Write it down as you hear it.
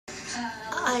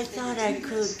I thought I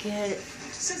could get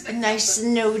a nice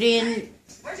snowed-in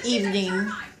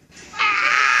evening.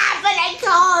 But I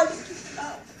can't.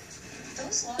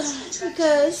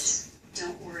 Because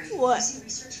what?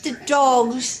 The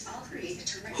dogs.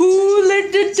 Who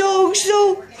let the dogs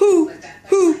know? Who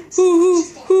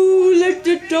let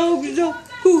the dogs know?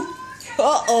 Who?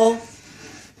 Uh-oh.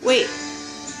 Wait.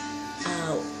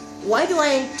 Why do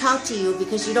I talk to you?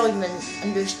 Because you don't even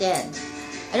understand.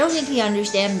 I don't think you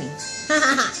understand me.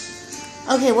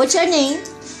 Okay, what's your name?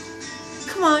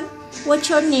 Come on. What's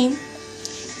your name?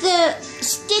 The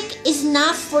stick is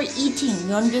not for eating.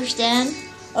 You understand?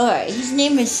 Alright, his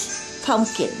name is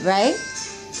Pumpkin, right?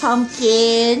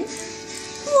 Pumpkin.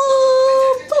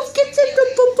 Whoa, Pumpkin said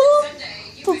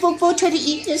po. Try to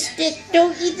eat the stick.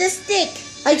 Don't eat the stick.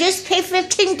 I just paid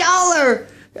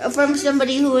 $15 from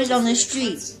somebody who was on the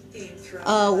street.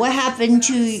 What happened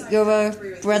to your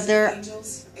brother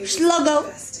Sluggo?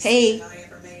 Hey.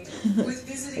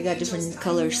 I got different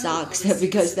color socks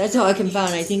because that's all I can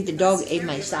find. I think the dog ate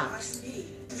my socks.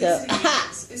 So,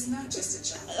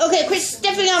 okay, quit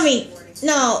stepping on me.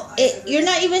 No, you're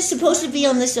not even supposed to be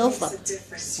on the sofa.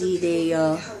 See, they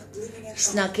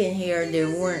snuck in here. They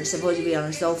weren't supposed to be on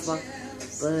the sofa,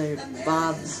 but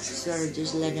Bob sort of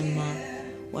just let him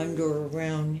wander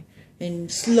around. And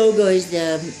Sluggo is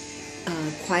the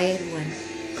quiet one.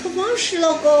 Come on,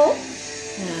 Sluggo.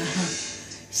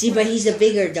 See, but he's a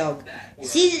bigger dog.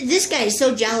 See, this guy is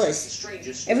so jealous.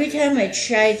 Every time I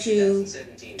try to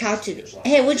talk to him,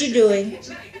 hey, what you doing?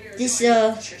 This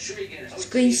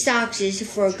green socks is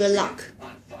for good luck.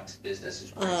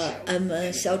 I'm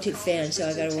a Celtic fan, so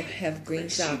I gotta have green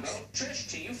socks.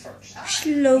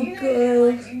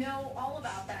 Sluggo,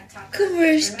 come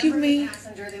rescue me.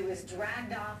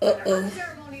 Uh-oh.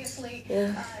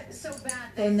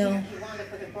 Oh no.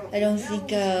 I don't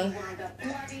think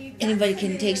anybody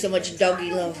can take so much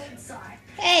doggy love.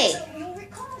 Hey!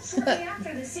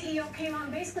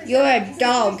 You're a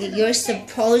dog. You're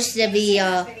supposed to be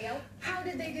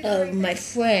my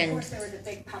friend.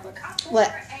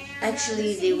 Well,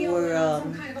 actually they were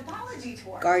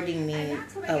guarding me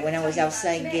when I was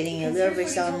outside getting a little bit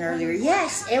sun earlier.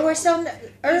 Yes, it was sun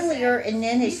earlier, and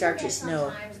then it started to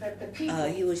snow.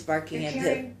 He was barking at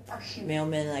the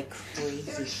mailman like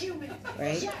crazy,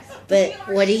 right? But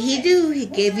what did he do? He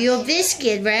gave you a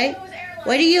biscuit, right?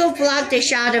 Why do you block the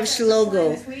shot of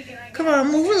Sluggo? Come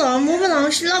on, move along,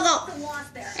 Sluggo.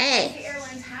 Hey.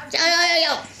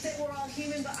 Yo.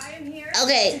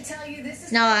 Okay.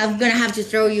 Now I'm gonna have to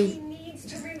throw you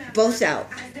both out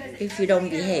if you don't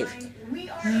behave.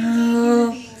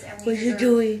 Oh, what are you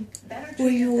doing? What do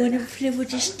you want to play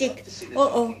with the stick?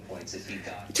 Uh-oh.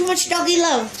 Too much doggy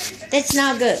love. That's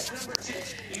not good.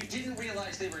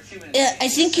 I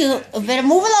think you better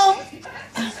move along.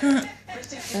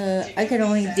 I can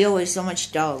only deal with so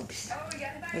much dogs.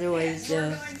 Otherwise, you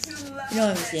know what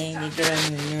I'm saying, they get on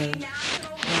your nerves.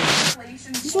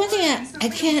 There's one thing I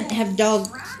can't have dogs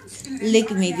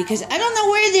lick me because I don't know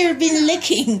where they've been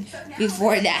licking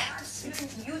before that.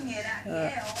 I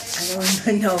don't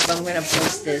even know if I'm gonna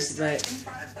post this, but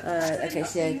like I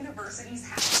said,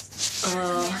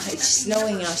 it's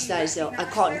snowing outside, so I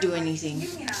can't do anything.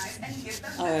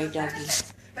 Alright, doggy.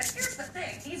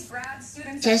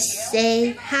 Just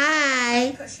say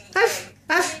hi. Ruff,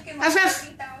 ruff, ruff, ruff.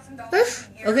 Ruff.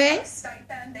 Okay?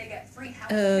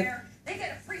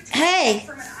 Hey!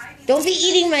 Don't be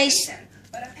eating my...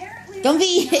 Don't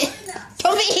be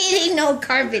eating no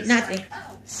carpet, nothing.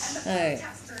 Alright.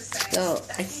 So,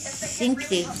 I think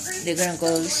they're gonna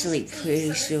go to sleep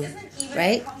pretty soon.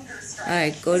 Right?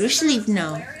 Alright, go to sleep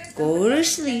now. Go to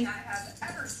sleep.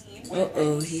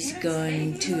 Uh-oh, he's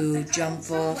going to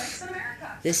jump off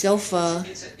the sofa.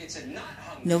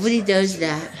 Nobody does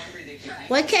that.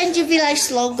 Why can't you be like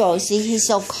Sluggo? See, he's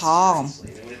so calm.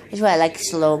 That's why I like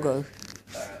Sluggo.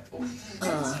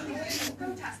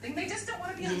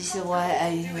 This is why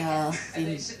I've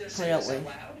been put up with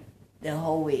the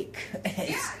whole week.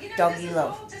 It's doggy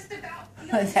love.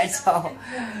 That's all.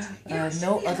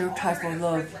 No other type of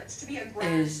love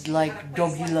is like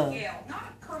doggy love.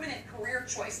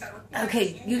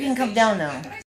 Okay, you can come down now.